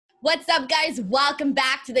What's up, guys? Welcome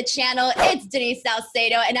back to the channel. It's Denise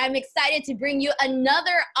Salcedo, and I'm excited to bring you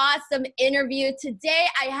another awesome interview. Today,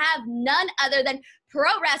 I have none other than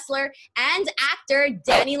pro wrestler and actor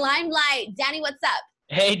Danny Limelight. Danny, what's up?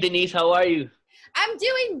 Hey, Denise, how are you? I'm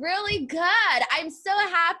doing really good. I'm so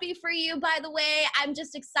happy for you, by the way. I'm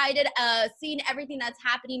just excited seeing everything that's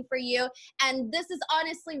happening for you, and this is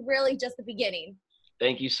honestly really just the beginning.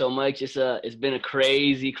 Thank you so much. It's been a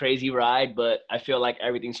crazy ride, but I feel like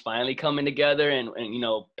everything's finally coming together and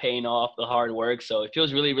paying off the hard work. So it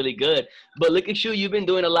feels really good. But look at you, you've been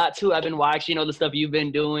doing a lot too. I've been watching all the stuff you've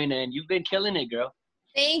been doing, and you've been killing it, girl.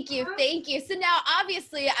 Thank you. Thank you. So now,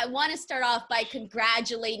 obviously, I want to start off by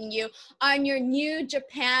congratulating you on your New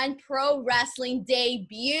Japan Pro Wrestling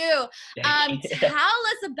debut. Tell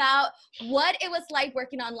us about what it was like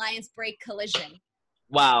working on Lions Break Collision.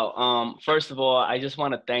 Wow. First of all, I just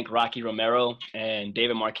want to thank Rocky Romero and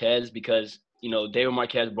David Marquez because, David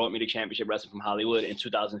Marquez brought me to Championship Wrestling from Hollywood in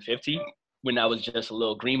 2015 when I was just a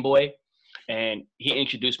little green boy, and he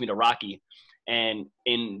introduced me to Rocky. And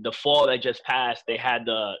in the fall that just passed, they had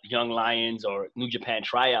the Young Lions or New Japan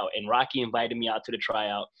tryout, and Rocky invited me out to the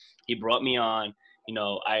tryout. He brought me on.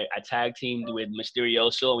 I tag teamed with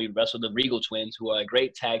Mysterioso, and we wrestled the Regal Twins, who are a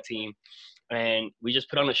great tag team. And we just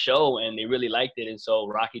put on a show, and they really liked it. And so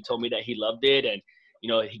Rocky told me that he loved it, and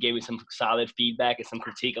he gave me some solid feedback and some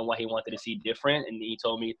critique on what he wanted to see different. And he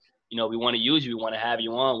told me, we want to use you, we want to have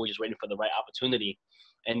you on. We're just waiting for the right opportunity.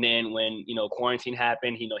 And then when quarantine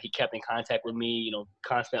happened, he kept in contact with me,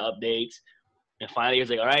 constant updates. And finally, he was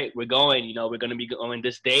like, "All right, we're going. We're going to be going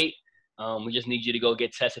this date. We just need you to go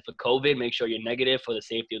get tested for COVID. Make sure you're negative for the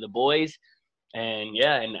safety of the boys." And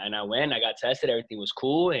yeah, and I went. I got tested. Everything was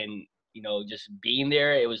cool, and just being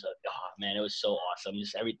there, it was, oh man, it was so awesome.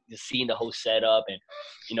 Just seeing the whole setup and,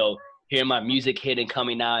 hearing my music hit and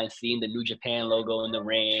coming out and seeing the New Japan logo in the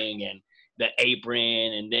ring and the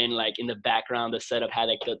apron. And then like in the background, the setup had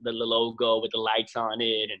like the logo with the lights on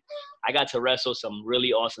it. And I got to wrestle some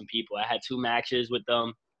really awesome people. I had 2 matches with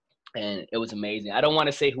them and it was amazing. I don't want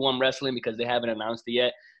to say who I'm wrestling because they haven't announced it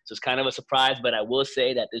yet. So it's kind of a surprise, but I will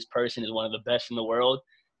say that this person is one of the best in the world.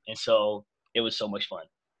 And so it was so much fun.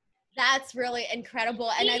 That's really incredible.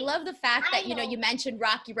 And I love the fact that, you mentioned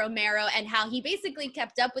Rocky Romero and how he basically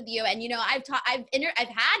kept up with you. And, I've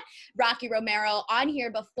had Rocky Romero on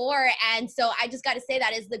here before. And so I just got to say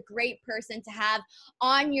that is the great person to have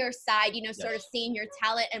on your side, sort of seeing your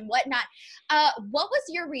talent and whatnot. What was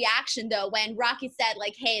your reaction though, when Rocky said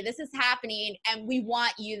like, "Hey, this is happening and we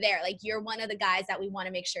want you there. Like you're one of the guys that we want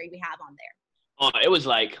to make sure we have on there." Oh, it was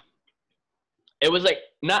like,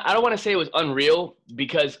 I don't want to say it was unreal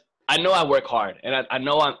because I know I work hard, and I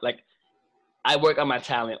know I work on my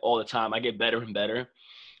talent all the time. I get better and better.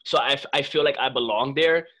 So I feel like I belong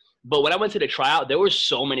there. But when I went to the tryout, there were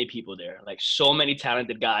so many people there, like so many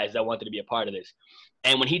talented guys that wanted to be a part of this.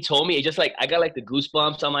 And when he told me, it just like, I got like the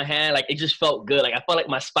goosebumps on my hand. Like it just felt good. Like I felt like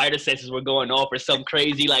my spider senses were going off or some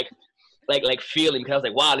crazy like feeling, because I was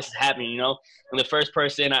like, wow, this is happening, And the first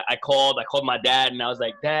person I called my dad, and I was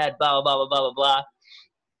like, "Dad, blah, blah, blah, blah, blah, blah."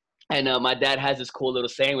 And my dad has this cool little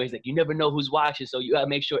saying where he's like, "You never know who's watching, so you gotta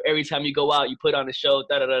make sure every time you go out, you put on a show,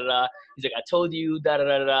 da da da da." He's like, "I told you, da da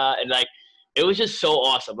da da," and like, it was just so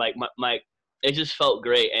awesome. Like it just felt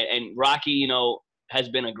great. And Rocky, has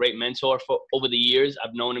been a great mentor for over the years.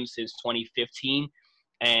 I've known him since 2015,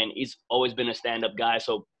 and he's always been a stand-up guy.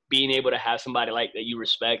 So being able to have somebody like that you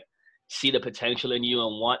respect, see the potential in you,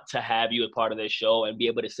 and want to have you a part of this show, and be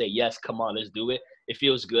able to say, "Yes, come on, let's do it." It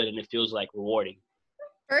feels good and it feels like rewarding.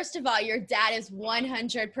 First of all, your dad is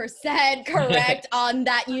 100% correct on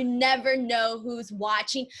that. You never know who's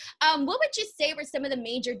watching. What would you say were some of the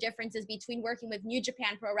major differences between working with New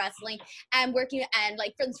Japan Pro Wrestling and working and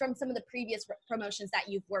like from some of the previous promotions that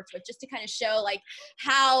you've worked with, just to kind of show like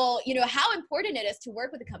how important it is to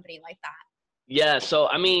work with a company like that? Yeah. So,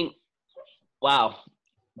 I mean, wow,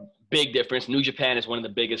 big difference. New Japan is one of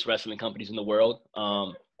the biggest wrestling companies in the world.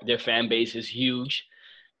 Their fan base is huge,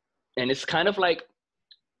 and it's kind of like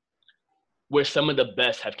where some of the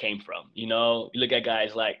best have came from. You look at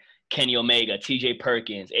guys like Kenny Omega, TJ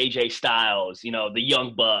Perkins, AJ Styles, the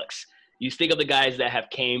Young Bucks. You think of the guys that have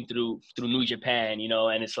came through New Japan,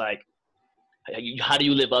 and it's like, how do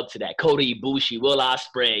you live up to that? Kota Ibushi, Will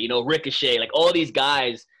Ospreay, Ricochet, like all these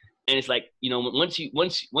guys. And it's like, once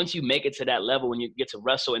you make it to that level, when you get to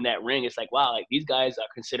wrestle in that ring, it's like, wow, like these guys are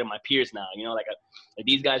considered my peers now. Like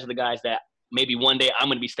these guys are the guys that maybe one day I'm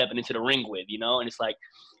going to be stepping into the ring with, and it's like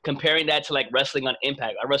comparing that to like wrestling on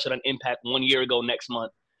Impact. I wrestled on Impact 1 year ago next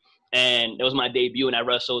month, and it was my debut, and I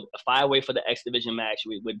wrestled a 5-way for the X Division match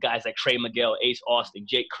with guys like Trey Miguel, Ace Austin,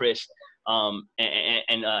 Jake Christ,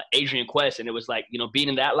 and Adrian Quest, and it was like, being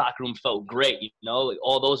in that locker room felt great, like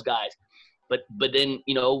all those guys. But then,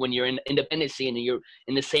 when you're in the independent scene and you're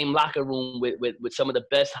in the same locker room with some of the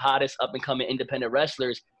best, hottest up and coming independent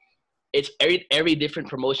wrestlers, it's every different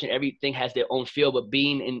promotion, everything has their own feel. But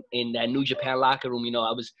being in that New Japan locker room,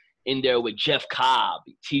 I was in there with Jeff Cobb,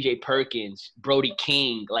 TJ Perkins, Brody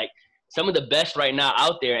King, like some of the best right now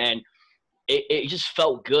out there. And it just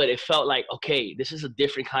felt good. It felt like, okay, this is a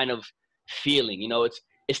different kind of feeling.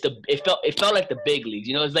 It felt like the big leagues.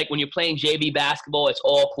 It's like when you're playing JV basketball, it's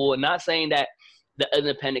all cool. And not saying that the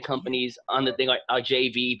independent companies on the thing are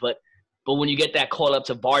JV, but when you get that call up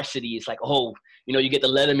to varsity, it's like, oh, you get the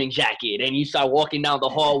Letterman jacket and you start walking down the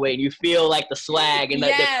hallway and you feel like the swag and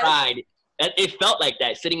the pride. And it felt like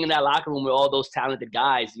that, sitting in that locker room with all those talented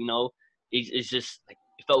guys. It's just like,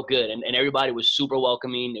 it felt good, and everybody was super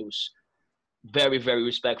welcoming. It was very, very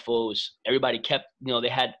respectful. Everybody kept, they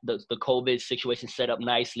had the COVID situation set up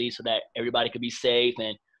nicely so that everybody could be safe,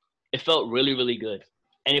 and it felt really, really good.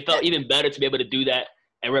 And it felt even better to be able to do that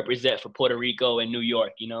and represent for Puerto Rico and New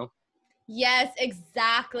York, Yes,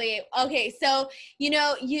 exactly. Okay, so,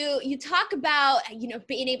 you talk about,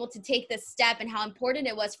 being able to take this step and how important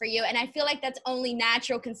it was for you. And I feel like that's only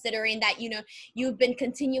natural considering that, you've been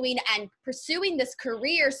continuing and pursuing this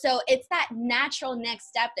career. So it's that natural next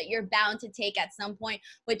step that you're bound to take at some point,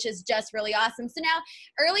 which is just really awesome. So now,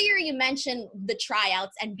 earlier you mentioned the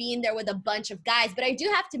tryouts and being there with a bunch of guys, but I do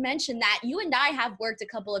have to mention that you and I have worked a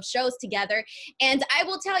couple of shows together. And I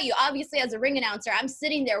will tell you, obviously, as a ring announcer, I'm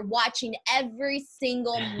sitting there watching every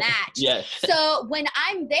single match. Yes. So when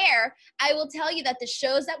I'm there, I will tell you that the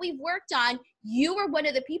shows that we've worked on, you were one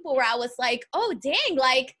of the people where I was like, oh, dang,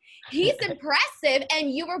 like he's impressive.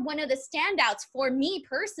 And you were one of the standouts for me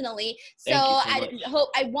personally. So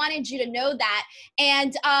I wanted you to know that.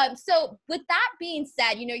 And so with that being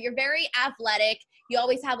said, you're very athletic. You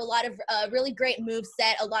always have a lot of really great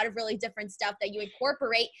moveset, a lot of really different stuff that you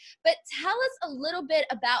incorporate. But tell us a little bit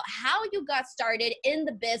about how you got started in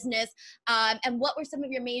the business, and what were some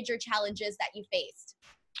of your major challenges that you faced?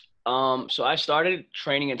 So I started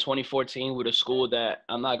training in 2014 with a school that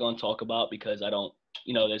I'm not going to talk about because I don't,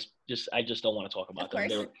 I just don't want to talk about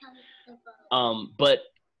them. But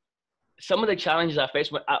some of the challenges I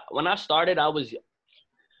faced when I started, I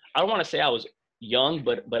don't want to say I was young,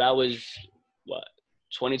 but I was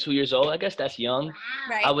 22 years old. I guess that's young.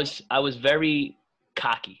 Right. I was very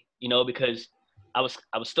cocky, because I was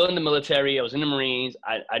still in the military. I was in the Marines.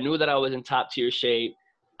 I knew that I was in top tier shape.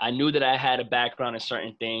 I knew that I had a background in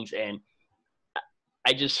certain things, and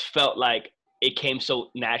I just felt like it came so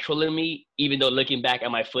natural to me, even though looking back at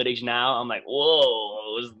my footage now, I'm like,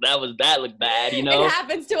 whoa, that looked bad, It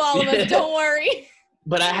happens to all of us, don't worry.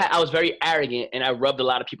 But I was very arrogant, and I rubbed a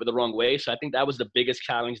lot of people the wrong way. So I think that was the biggest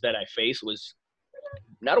challenge that I faced was,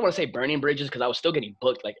 I don't want to say burning bridges because I was still getting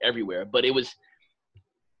booked like everywhere, but it was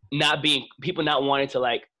people not wanting to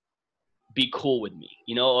like be cool with me,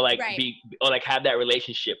 or like right. Have that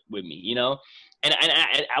relationship with me, and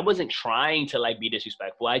I wasn't trying to like be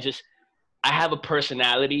disrespectful. I have a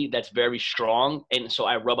personality that's very strong, and so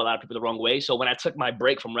I rub a lot of people the wrong way. So when I took my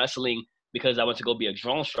break from wrestling because I went to go be a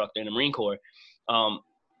drill instructor in the Marine Corps,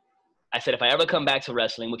 I said, if I ever come back to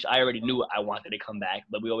wrestling, which I already knew I wanted to come back,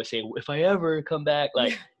 but we always say, if I ever come back,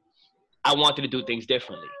 like I wanted to do things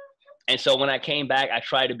differently. And so when I came back, I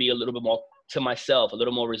tried to be a little bit more to myself, a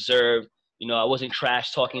little more reserved. I wasn't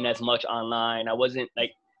trash talking as much online. I wasn't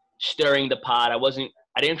like stirring the pot.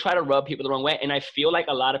 I didn't try to rub people the wrong way. And I feel like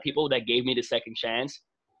a lot of people that gave me the second chance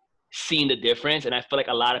seen the difference. And I feel like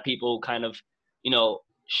a lot of people kind of,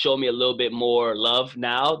 show me a little bit more love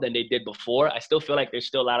now than they did before. I still feel like there's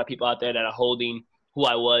still a lot of people out there that are holding who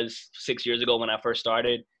I was 6 years ago when I first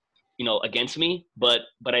started, against me. But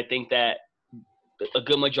I think that a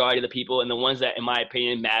good majority of the people, and the ones that, in my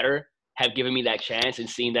opinion, matter, have given me that chance and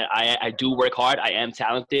seen that I do work hard. I am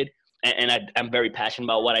talented, and I'm very passionate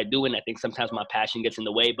about what I do. And I think sometimes my passion gets in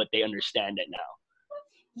the way, but they understand it now.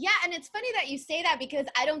 Yeah, and it's funny that you say that because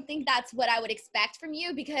I don't think that's what I would expect from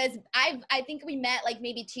you, because I think we met like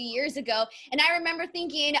maybe 2 years ago, and I remember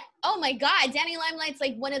thinking, oh my God, Danny Limelight's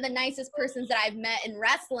like one of the nicest persons that I've met in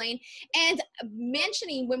wrestling. And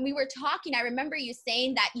mentioning when we were talking, I remember you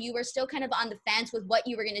saying that you were still kind of on the fence with what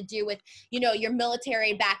you were going to do with, your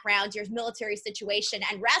military background, your military situation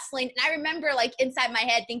and wrestling. And I remember like inside my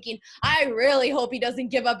head thinking, I really hope he doesn't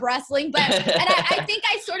give up wrestling. But, and I think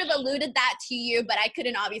I sort of alluded that to you, but I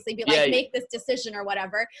couldn't obviously be like, make this decision or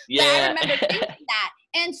whatever. Yeah. But I remember thinking that.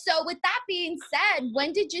 And so with that being said,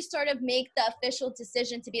 when did you sort of make the official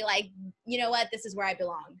decision to be like, you know what, this is where I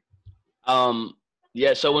belong?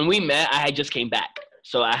 Yeah, so when we met, I had just came back.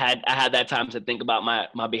 So I had that time to think about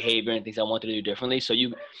my behavior and things I wanted to do differently. So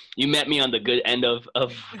you met me on the good end of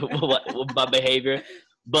what my behavior.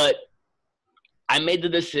 But I made the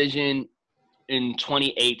decision in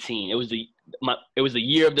 2018. It was the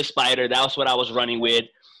year of the spider. That was what I was running with.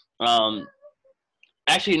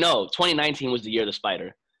 Actually, no, 2019 was the year of the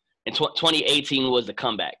spider, and 2018 was the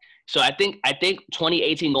comeback. So I think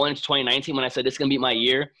 2018 going into 2019, when I said this is gonna be my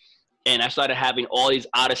year, and I started having all these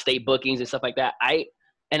out of state bookings and stuff like that. I'm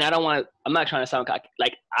not trying to sound cocky.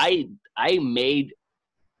 Like I made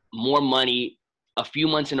more money a few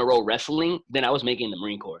months in a row wrestling than I was making in the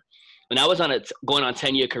Marine Corps. When I was going on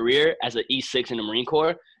 10-year career as an E6 in the Marine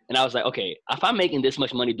Corps, and I was like, okay, if I'm making this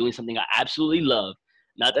much money doing something I absolutely love,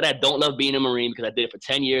 not that I don't love being a Marine because I did it for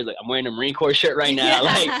 10 years. Like I'm wearing a Marine Corps shirt right now.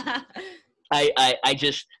 Yeah. Like I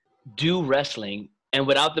just do wrestling. And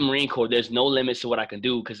without the Marine Corps, there's no limits to what I can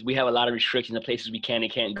do because we have a lot of restrictions of places we can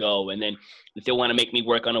and can't go. And then if they want to make me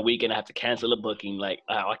work on a weekend, I have to cancel a booking. Like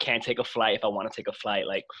I can't take a flight if I want to take a flight.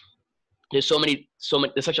 Like there's so many,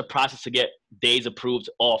 there's such a process to get days approved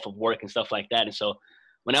off of work and stuff like that. And so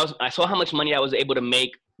when I saw how much money I was able to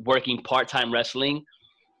make working part-time wrestling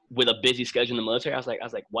with a busy schedule in the military, I was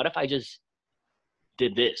like, what if I just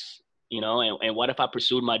did this, you know? And what if I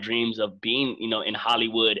pursued my dreams of being, you know, in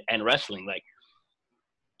Hollywood and wrestling? Like,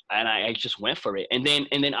 and I just went for it. And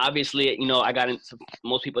then obviously, you know, I got into,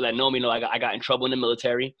 most people that know me know I got in trouble in the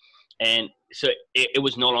military. And so it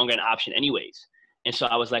was no longer an option anyways. And so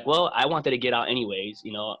I was like, well, I wanted to get out anyways,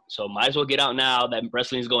 you know, so might as well get out now that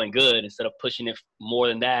wrestling is going good instead of pushing it more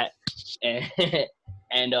than that.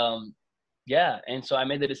 And yeah. And so I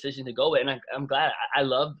made the decision to go with it. And I'm glad. I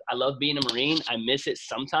love being a Marine. I miss it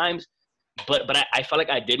sometimes. But I felt like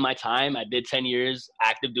I did my time. I did 10 years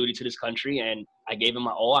active duty to this country, and I gave it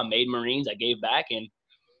my all. I made Marines. I gave back, and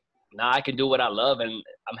now I can do what I love, and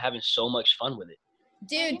I'm having so much fun with it.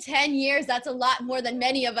 Dude, 10 years, that's a lot more than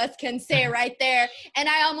many of us can say right there. And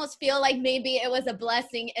I almost feel like maybe it was a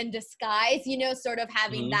blessing in disguise, you know, sort of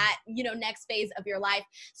having that, you know, next phase of your life.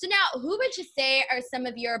 So now, who would you say are some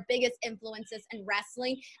of your biggest influences in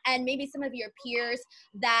wrestling and maybe some of your peers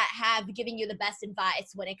that have given you the best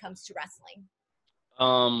advice when it comes to wrestling?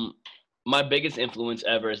 My biggest influence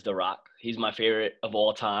ever is The Rock. He's my favorite of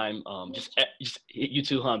all time. Just you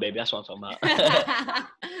too, huh, baby? That's what I'm talking about.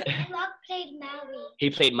 The Rock played Maui.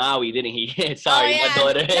 He played Maui, didn't he? Sorry, oh, yeah. my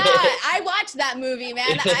daughter. Yeah, I watched that movie,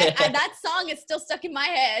 man. That song is still stuck in my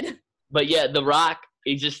head. But yeah, The Rock,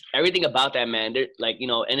 he's just everything about that man. Like, you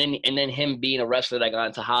know, and then him being a wrestler that got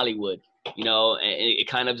into Hollywood, you know, and it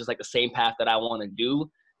kind of just like the same path that I want to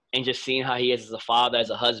do, and just seeing how he is as a father,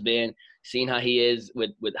 as a husband, seeing how he is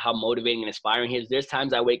with how motivating and inspiring he is. There's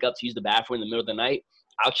times I wake up to use the bathroom in the middle of the night.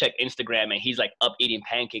 I'll check Instagram and he's like up eating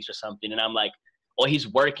pancakes or something, and I'm like, or he's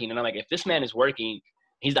working, and I'm like, if this man is working,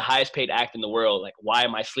 he's the highest paid actor in the world. Like, why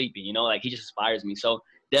am I sleeping? You know, like he just inspires me. So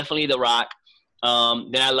definitely The Rock.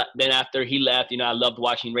 Then after he left, you know, I loved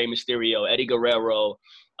watching Rey Mysterio, Eddie Guerrero,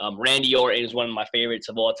 Randy Orton is one of my favorites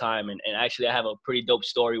of all time. And actually I have a pretty dope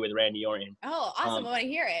story with Randy Orton. Oh, awesome. I want to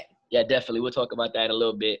hear it. Yeah, definitely. We'll talk about that a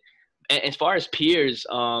little bit. And as far as peers,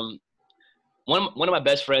 one of my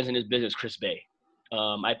best friends in this business, Chris Bay.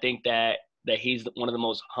 I think that he's one of the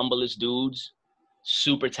most humblest dudes,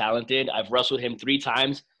 super talented. I've wrestled him 3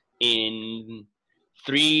 times in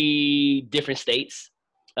 3 different states.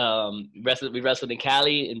 We wrestled in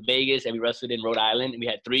Cali, in Vegas, and we wrestled in Rhode Island. And we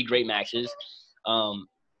had 3 great matches.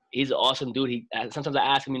 He's an awesome dude. Sometimes I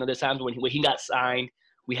ask him, you know, there's times when he got signed,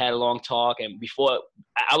 we had a long talk. And before,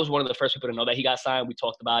 I was one of the first people to know that he got signed. We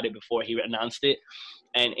talked about it before he announced it.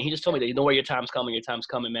 And he just told me that, you know where your time's coming. Your time's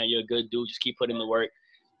coming, man. You're a good dude. Just keep putting in the work.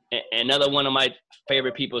 And another one of my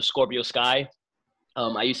favorite people is Scorpio Sky.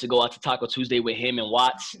 I used to go out to Taco Tuesday with him and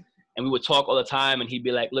Watts. And we would talk all the time, and he'd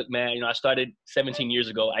be like, look, man, you know, I started 17 years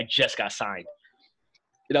ago. I just got signed.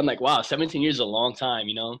 And I'm like, wow, 17 years is a long time,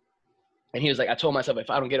 you know? And he was like, I told myself, if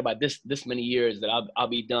I don't get about this many years, that I'll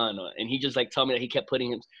be done. And he just like told me that he kept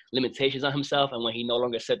putting limitations on himself. And when he no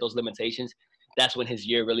longer set those limitations, that's when his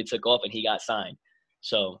year really took off and he got signed.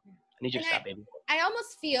 So I need you to stop, baby. I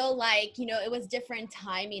almost feel like, you know, it was different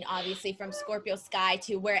timing, obviously, from Scorpio Sky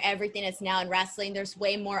to where everything is now in wrestling. There's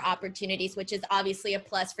way more opportunities, which is obviously a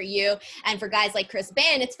plus for you and for guys like Chris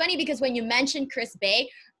Bay. And it's funny because when you mentioned Chris Bay,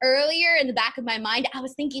 earlier in the back of my mind, I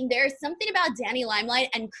was thinking there's something about Danny Limelight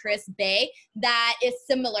and Chris Bay that is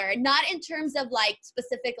similar, not in terms of like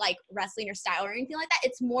specific like wrestling or style or anything like that.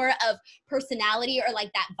 It's more of personality or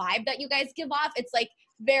like that vibe that you guys give off. It's like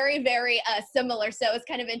very, very similar. So it's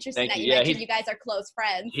kind of interesting Thank that you. you Yeah, mentioned you guys are close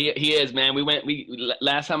friends. he is, man.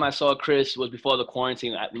 Last time I saw Chris was before the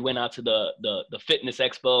quarantine. We went out to the fitness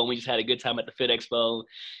expo, and we just had a good time at the fit expo,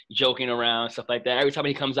 joking around, stuff like that. Every time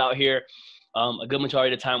he comes out here, a good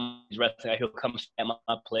majority of the time he's wrestling, he'll come at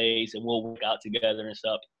my place and we'll work out together and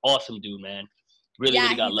stuff. Awesome dude, man. Really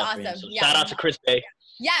got love for him. So shout out to Chris Bay.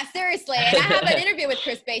 Yeah, seriously. And I have an interview with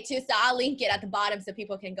Chris Bay too, so I'll link it at the bottom so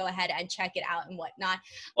people can go ahead and check it out and whatnot.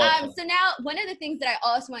 Awesome. So now one of the things that I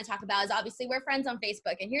also want to talk about is obviously we're friends on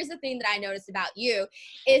Facebook. And here's the thing that I noticed about you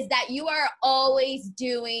is that you are always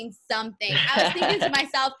doing something. I was thinking to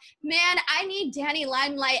myself, man, I need Danny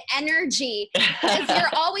Limelight energy because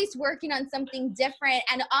you're always working on something different.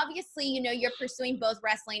 And obviously, you know, you're pursuing both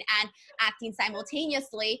wrestling and acting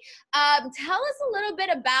simultaneously. Tell us a little bit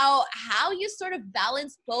about how you sort of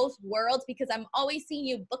balance both worlds, because I'm always seeing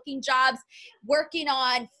you booking jobs, working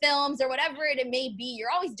on films or whatever it may be. You're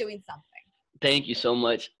always doing something. Thank you so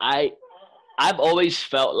much. I've always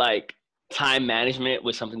felt like time management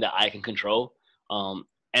was something that I can control. And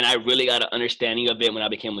I really got an understanding of it when I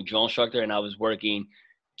became a drill instructor and I was working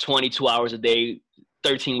 22 hours a day,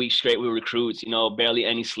 13 weeks straight with recruits, you know, barely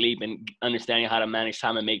any sleep, and understanding how to manage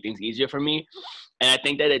time and make things easier for me. And I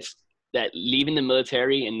think that it's that leaving the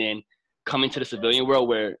military and then coming to the civilian world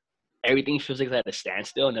where everything feels like it's at a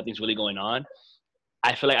standstill and nothing's really going on,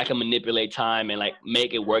 I feel like I can manipulate time and like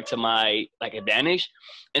make it work to my like advantage.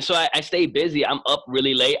 And so I stay busy. I'm up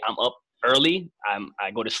really late. I'm up early.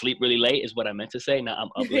 I go to sleep really late is what I meant to say. Now I'm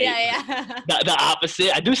up late. Yeah. The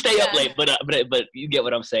opposite. I do stay up late, but you get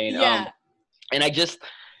what I'm saying. Yeah. And I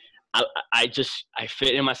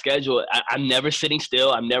fit in my schedule. I'm never sitting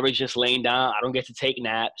still. I'm never just laying down. I don't get to take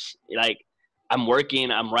naps. Like, I'm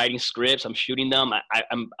working, I'm writing scripts, I'm shooting them.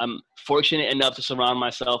 I'm fortunate enough to surround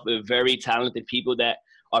myself with very talented people that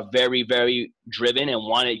are very, very driven and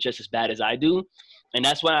want it just as bad as I do. And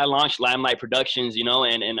that's when I launched Limelight Productions, you know,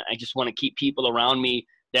 and I just want to keep people around me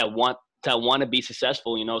that want to be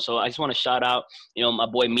successful, you know. So I just want to shout out, you know, my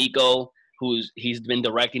boy Miko, he's been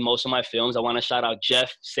directing most of my films. I want to shout out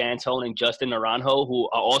Jeff Santone and Justin Naranjo, who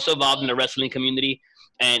are also involved in the wrestling community.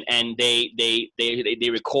 And they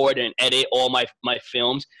record and edit all my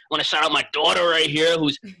films. I want to shout out my daughter right here,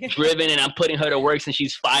 who's driven, and I'm putting her to work since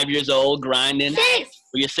she's 5 years old, grinding. Nice.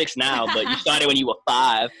 Well, you're 6 now, but you started when you were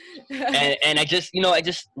 5. And I just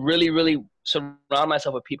really surround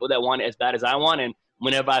myself with people that want it as bad as I want. And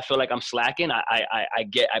whenever I feel like I'm slacking, I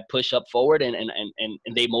push up forward, and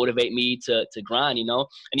they motivate me to grind, you know.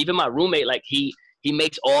 And even my roommate, like he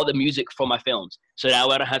makes all the music for my films, so that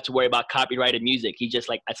I don't have to worry about copyrighted music. He just,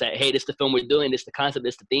 like, I said, hey, this is the film we're doing, this is the concept,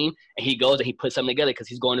 this is the theme, and he goes and he puts something together because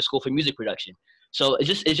he's going to school for music production. So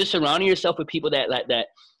it's just surrounding yourself with people that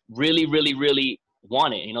really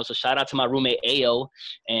want it, you know. So shout out to my roommate Ayo,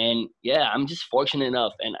 and yeah, I'm just fortunate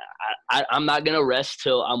enough, and I'm not gonna rest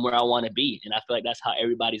till I'm where I want to be, and I feel like that's how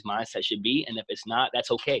everybody's mindset should be, and if it's not,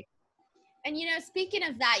 that's okay. And, you know, speaking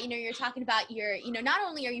of that, you know, you're talking about not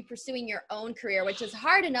only are you pursuing your own career, which is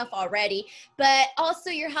hard enough already, but also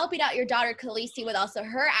you're helping out your daughter Khaleesi with also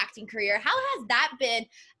her acting career. How has that been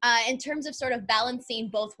in terms of sort of balancing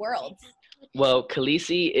both worlds? Well,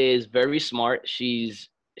 Khaleesi is very smart. She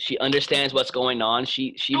understands what's going on.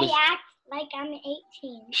 She I act like I'm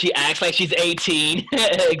 18. She acts like she's 18.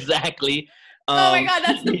 Exactly. Oh my God,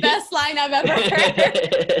 that's the best line I've ever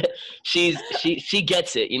heard. She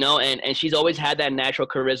gets it, you know, and she's always had that natural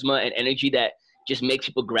charisma and energy that just makes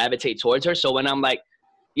people gravitate towards her. So when I'm like,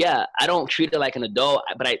 yeah, I don't treat her like an adult,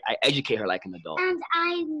 but I educate her like an adult. And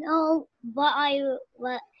I know what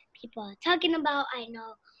people are talking about. I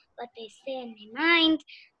know what they say in their mind.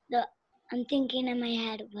 I'm thinking in my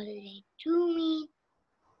head, what do they do me?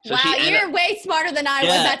 So wow, you're way smarter than I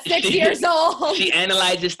was at 6 years old. She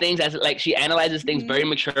analyzes things very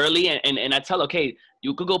maturely, and I tell her, okay,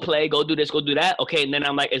 you could go play, go do this, go do that. Okay, and then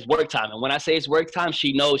I'm like, it's work time. And when I say it's work time,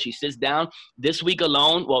 she knows. She sits down. This week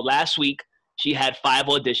alone, last week, she had 5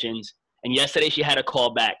 auditions, and yesterday she had a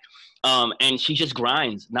call back. And she just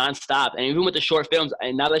grinds nonstop. And even with the short films,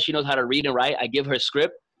 and now that she knows how to read and write, I give her a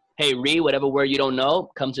script. Hey, read whatever word you don't know.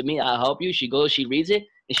 Come to me. I'll help you. She goes, she reads it,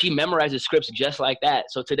 and she memorizes scripts just like that.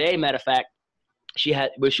 So today, matter of fact,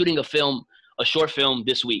 we're shooting a short film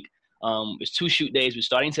this week. It's 2 shoot days. We're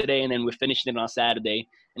starting today, and then we're finishing it on Saturday.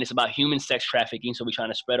 And it's about human sex trafficking. So we're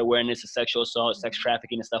trying to spread awearness of sexual assault, sex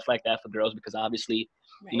trafficking, and stuff like that for girls, because obviously,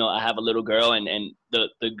 right, you know, I have a little girl, and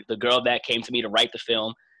the girl that came to me to write the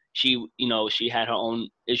film, she had her own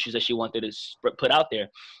issues that she wanted to put out there.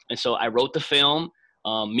 And so I wrote the film.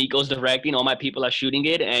 Miko's directing. All my people are shooting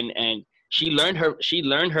it, and she learned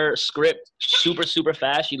her script super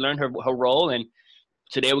fast. She learned her role, and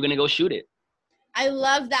today we're gonna go shoot it. I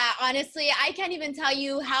love that. Honestly, I can't even tell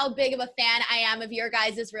you how big of a fan I am of your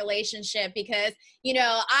guys' relationship because, you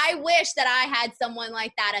know, I wish that I had someone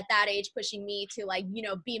like that at that age pushing me to like, you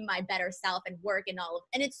know, be my better self and work and all of,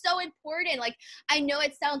 and it's so important. Like, I know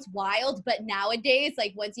it sounds wild, but nowadays,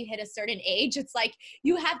 like once you hit a certain age, it's like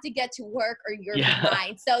you have to get to work or you're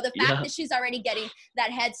behind. So the fact that she's already getting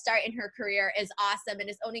that head start in her career is awesome and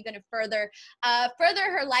is only going to further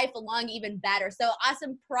her life along even better. So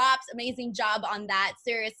awesome props, amazing job on that,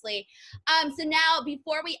 seriously. So now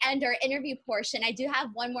before we end our interview portion, I do have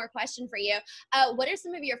one more question for you. What are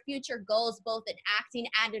some of your future goals both in acting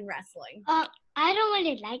and in wrestling? I don't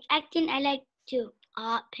really like acting. I like to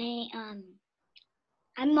paint.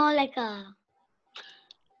 I'm more like I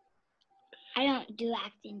don't do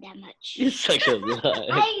acting that much. You're such a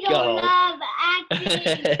I don't love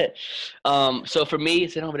acting. So for me,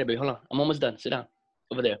 sit down over there, baby. Hold on. I'm almost done. Sit down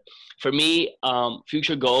over there. For me,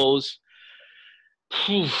 future goals.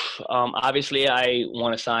 Obviously, I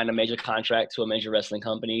want to sign a major contract to a major wrestling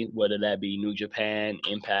company, whether that be New Japan,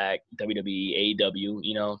 Impact, WWE, AEW,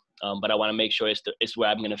 you know. But I want to make sure it's where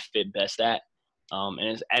I'm going to fit best at.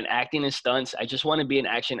 And acting and stunts, I just want to be an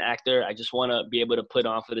action actor. I just want to be able to put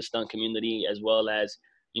on for the stunt community as well as,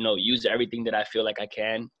 you know, use everything that I feel like I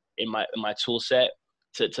can in my tool set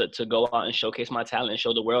to go out and showcase my talent and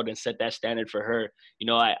show the world and set that standard for her. You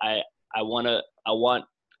know, I want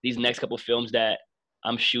these next couple of films that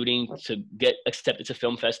I'm shooting to get accepted to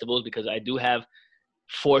film festivals because I do have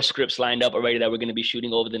 4 scripts lined up already that we're going to be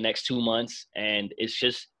shooting over the next 2 months. And it's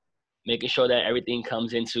just making sure that everything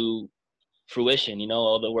comes into fruition, you know,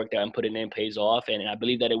 all the work that I'm putting in pays off. And I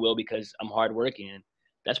believe that it will because I'm hardworking. And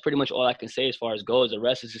that's pretty much all I can say as far as goes. The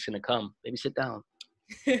rest is just going to come. Baby, sit down.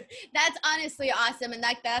 That's honestly awesome, and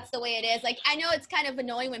that's the way it is. Like, I know it's kind of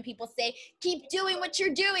annoying when people say keep doing what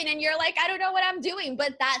you're doing and you're like, I don't know what I'm doing,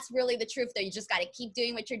 but that's really the truth though. You just got to keep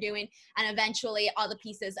doing what you're doing and eventually all the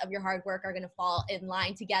pieces of your hard work are going to fall in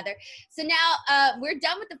line together. So now we're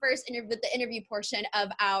done with the interview portion of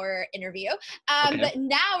our interview, Okay. but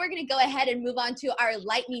now we're going to go ahead and move on to our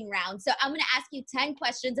lightning round. So I'm going to ask you 10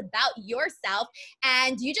 questions about yourself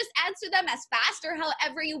and you just answer them as fast or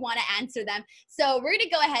however you want to answer them. So we're going to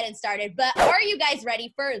go ahead and start it, but are you guys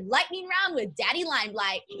ready for lightning round with Daddy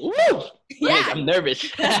Limelight? Woo! Yeah. Right, I'm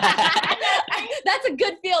nervous. That's a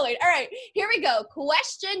good feeling. All right, here we go.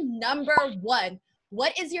 Question number 1.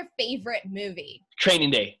 What is your favorite movie? Training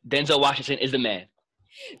Day. Denzel Washington is the man.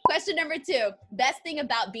 Question number 2. Best thing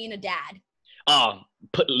about being a dad?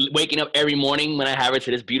 Waking up every morning when I have her to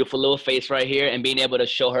this beautiful little face right here and being able to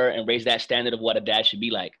show her and raise that standard of what a dad should be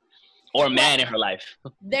like. Or a man in her life.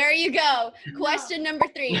 There you go. Question number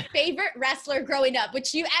 3. Favorite wrestler growing up,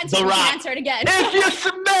 which you answered. The You Rock. can answer it again. If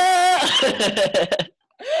you're man.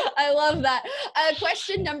 I love that.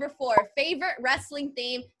 Question number 4. Favorite wrestling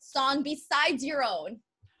theme song besides your own?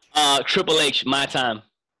 Triple H, My Time.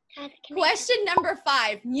 Question number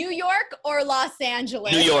 5. New York or Los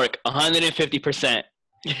Angeles? New York, 150%.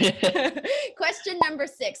 Question number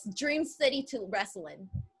 6. Dream city to wrestle in?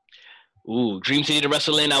 Ooh, Dream City to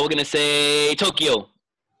wrestle in. We're going to say Tokyo.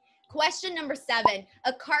 Question number 7.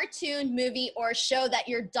 A cartoon, movie, or show that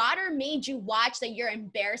your daughter made you watch that you're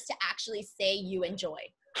embarrassed to actually say you enjoy?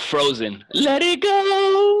 Frozen. Let it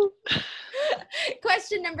go.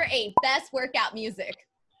 Question number 8. Best workout music?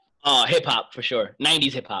 Hip hop for sure.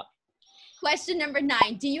 90s hip hop. Question number 9.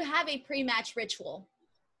 Do you have a pre-match ritual?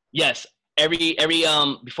 Yes.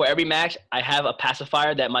 Before every match, I have a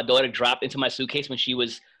pacifier that my daughter dropped into my suitcase when she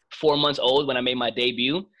was 4 months old when I made my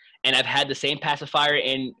debut. And I've had the same pacifier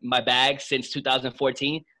in my bag since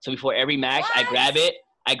 2014. So before every match, What? I grab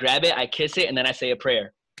it, I kiss it, and then I say a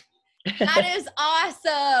prayer. That is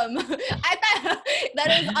awesome. I thought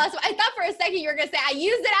that is awesome. I thought for a second you were gonna say I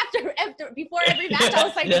use it before every match. I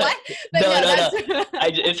was like, what? But No.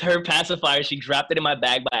 It's her pacifier. She dropped it in my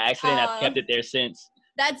bag by accident. I've kept it there since.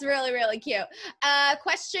 That's really, really cute.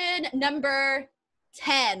 Question number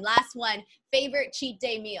 10, last one. Favorite cheat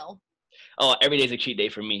day meal? Oh, every day's a cheat day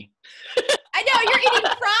for me. I know, you're eating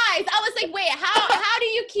fries. I was like, wait, how do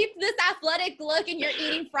you keep this athletic look and you're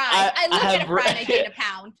eating fries? I look at a fry and I gain a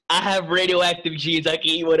pound. I have radioactive genes. I can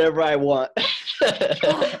eat whatever I want.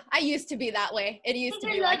 I used to be that way. It used to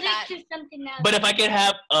be like that. But if I could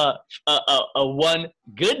have a one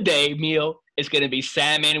good day meal, it's gonna be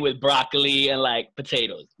salmon with broccoli and like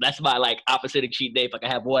potatoes. That's my like opposite of cheat day. If I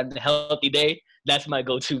can have one healthy day, that's my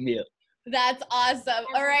go-to meal. That's awesome.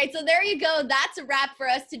 All right, so there you go. That's a wrap for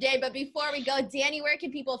us today. But before we go, Danny, where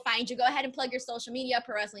can people find you? Go ahead and plug your social media,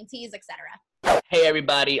 Pro Wrestling Tees, etc. Hey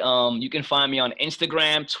everybody, you can find me on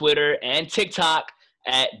Instagram, Twitter, and TikTok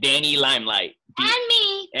at Danny Limelight. And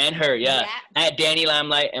me. And her, yeah. Yeah. At Danny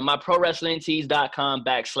Limelight and my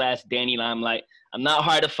prowrestlingtees.com/Danny Limelight. I'm not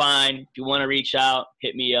hard to find. If you want to reach out,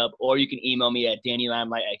 hit me up, or you can email me at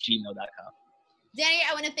DannyLimelight@gmail.com. Danny,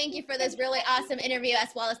 I want to thank you for this really awesome interview, as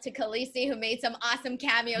well as to Khaleesi, who made some awesome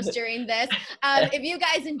cameos during this. If you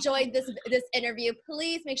guys enjoyed this interview,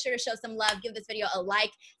 please make sure to show some love. Give this video a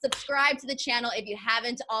like. Subscribe to the channel if you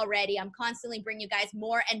haven't already. I'm constantly bringing you guys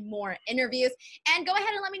more and more interviews. And go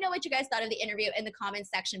ahead and let me know what you guys thought of the interview in the comments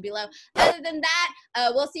section below. Other than that,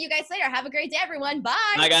 we'll see you guys later. Have a great day, everyone. Bye.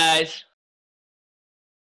 Bye, guys.